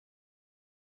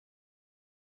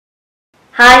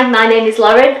Hi, my name is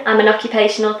Lauren. I'm an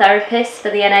occupational therapist for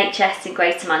the NHS in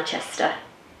Greater Manchester.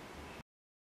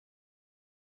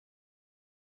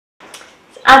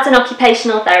 As an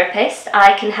occupational therapist,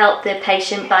 I can help the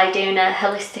patient by doing a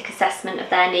holistic assessment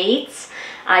of their needs.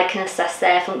 I can assess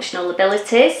their functional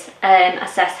abilities,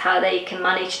 assess how they can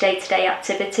manage day-to-day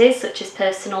activities such as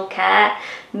personal care,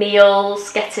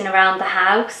 meals, getting around the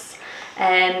house.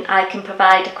 I can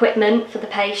provide equipment for the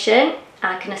patient.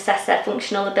 I can assess their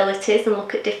functional abilities and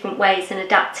look at different ways and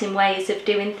adapting ways of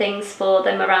doing things for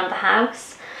them around the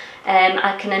house.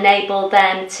 I can enable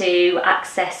them to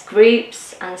access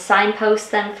groups and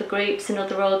signpost them for groups and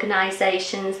other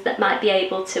organisations that might be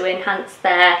able to enhance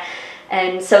their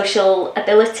social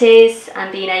abilities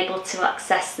and being able to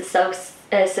access the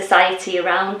society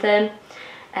around them.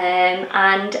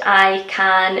 And I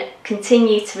can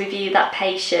continue to review that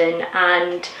patient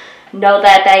and know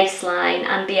their baseline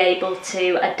and be able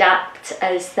to adapt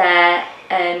as their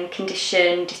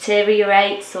condition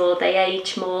deteriorates or they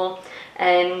age more,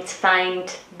 to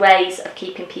find ways of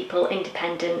keeping people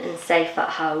independent and safe at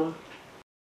home.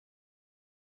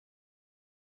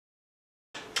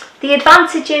 The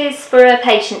advantages for a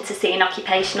patient to see an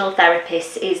occupational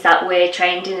therapist is that we're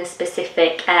trained in a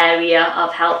specific area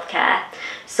of healthcare,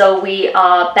 so we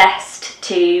are best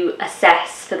to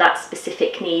assess for that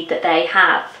specific need that they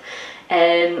have.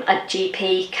 A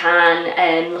GP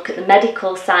can look at the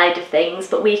medical side of things,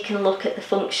 but we can look at the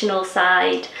functional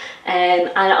side,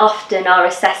 and often our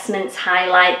assessments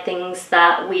highlight things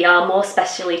that we are more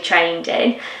specially trained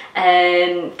in,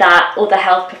 that other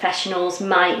health professionals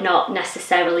might not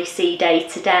necessarily see day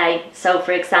to day. So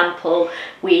for example,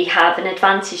 we have an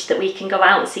advantage that we can go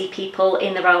out and see people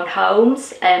in their own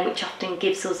homes, which often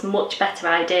gives us much better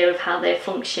idea of how they're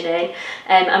functioning,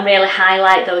 and really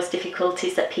highlight those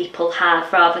difficulties that people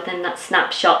have rather than that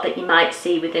snapshot that you might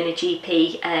see within a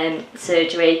GP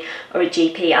surgery or a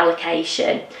GP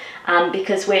allocation. And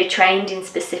because we're trained in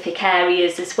specific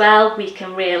areas as well, we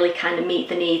can really kind of meet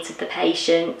the needs of the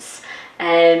patients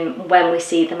when we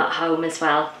see them at home as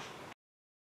well.